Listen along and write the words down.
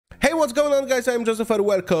what's going on, guys? I'm Joseph and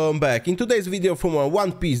welcome back. In today's video from a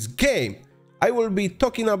One Piece game, I will be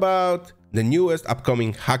talking about the newest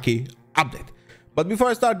upcoming Haki update. But before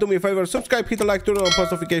I start, do me a favor, subscribe, hit a like, turn on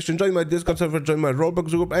post notification, join my Discord server, join my Roblox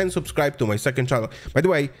group, and subscribe to my second channel. By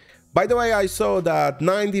the way, I saw that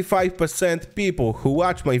 95% people who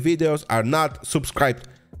watch my videos are not subscribed.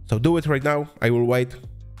 So do it right now. I will wait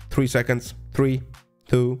 3 seconds. 3,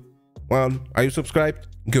 2, 1. Are you subscribed?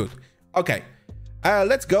 Good. Okay.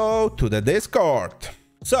 Let's go to the Discord.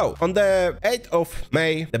 So, on the 8th of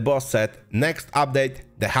May, the boss said, next update,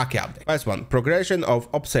 the Haki update. First one, progression of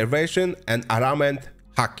observation and armament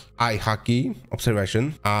Haki. Haki,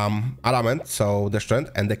 observation, armament, so the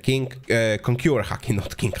strength, and the King, Conqueror Haki,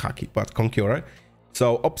 not King Haki, but Conqueror.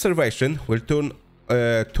 So, observation will turn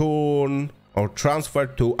or transfer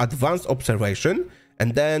to advanced observation,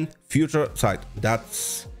 and then future sight.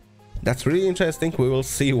 That's really interesting. We will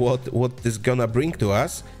see what is gonna bring to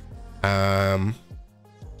us.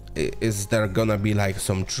 Is there gonna be like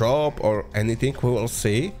some drop or anything? We will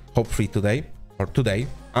see. Hopefully today.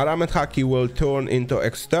 Armament Haki will turn into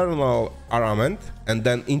external armament and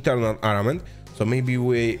then internal armament. So maybe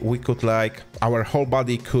we could, like, our whole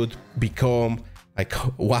body could become like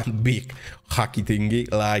one big Haki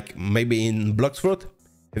thingy, like maybe in Bloxfruit.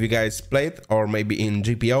 If you guys played, or maybe in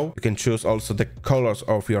GPO, you can choose also the colors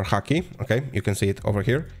of your Haki. Okay, you can see it over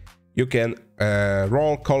here. You can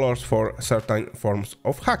roll colors for certain forms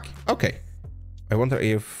of Haki. Okay, I wonder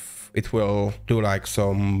if it will do like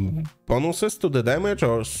some bonuses to the damage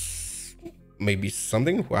or maybe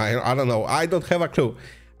something. I don't know. I don't have a clue.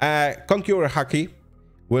 Conqueror Haki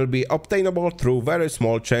will be obtainable through very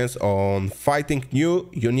small chance on fighting new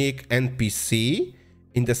unique NPC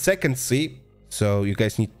in the second sea. So you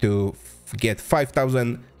guys need to get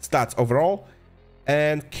 5,000 stats overall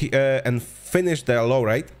and finish the low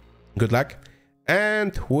rate. Good luck.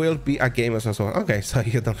 And will be a game as well. Okay, so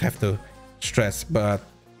you don't have to stress, but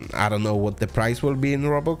I don't know what the price will be in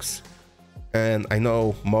Robux. And I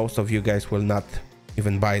know most of you guys will not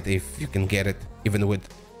even buy it if you can get it, even with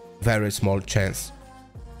very small chance.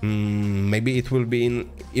 Maybe it will be in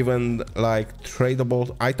even like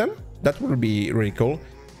tradable item. That will be really cool.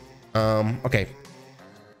 Okay.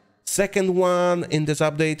 Second one in this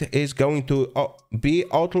update is going to be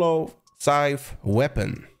Outlaw Scythe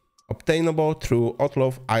weapon, obtainable through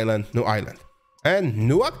Outlaw Island, New Island, and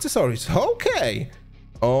new accessories. Okay.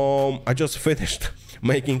 I just finished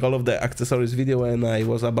making all of the accessories video, and I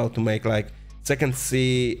was about to make like second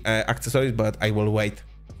sea accessories, but I will wait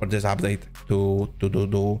for this update to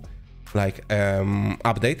do like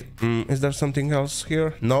update. Is there something else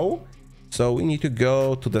here? No. So we need to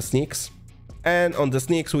go to the sneaks, and on the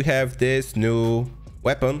sneaks we have this new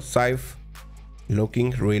weapon, Scythe,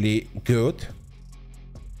 looking really good.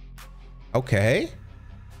 Okay,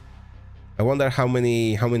 I wonder how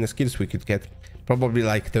many skills we could get. Probably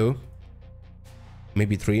like 2,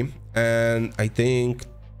 maybe 3. And I think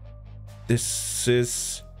this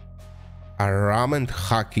is a ramen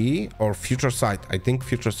Haki or future sight. I think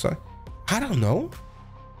future sight. I don't know.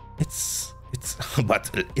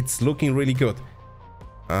 But it's looking really good.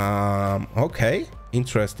 Okay,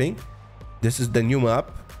 interesting. This is the new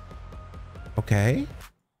map. Okay,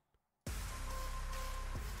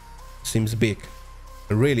 seems big,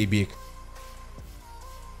 really big.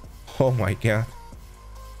 Oh my god.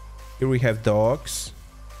 Here we have dogs.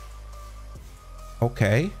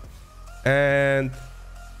 Okay, and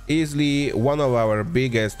easily one of our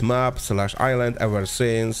biggest maps / island ever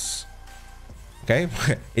since. Okay,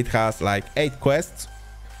 it has like 8 quests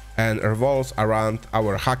and revolves around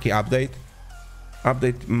our Haki update.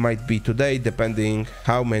 Update might be today, depending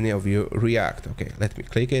how many of you react. Okay, let me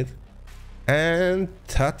click it, and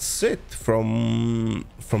that's it from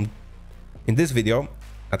in this video,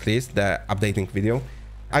 at least the updating video.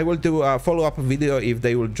 I will do a follow-up video if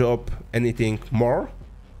they will drop anything more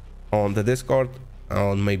on the Discord,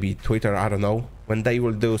 on maybe Twitter. I don't know when they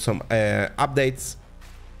will do some updates.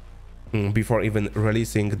 Before even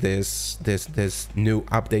releasing this new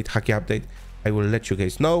update, Haki update, I will let you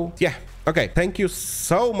guys know. Yeah, okay, thank you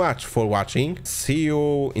so much for watching. See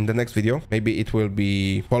you in the next video. Maybe it will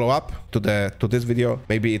be follow-up to this video.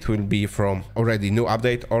 Maybe it will be from already new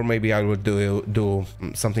update, or maybe I will do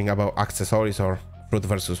something about accessories or fruit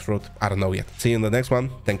versus fruit. I don't know yet. See you in the next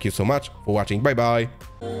one. Thank you so much for watching. Bye bye.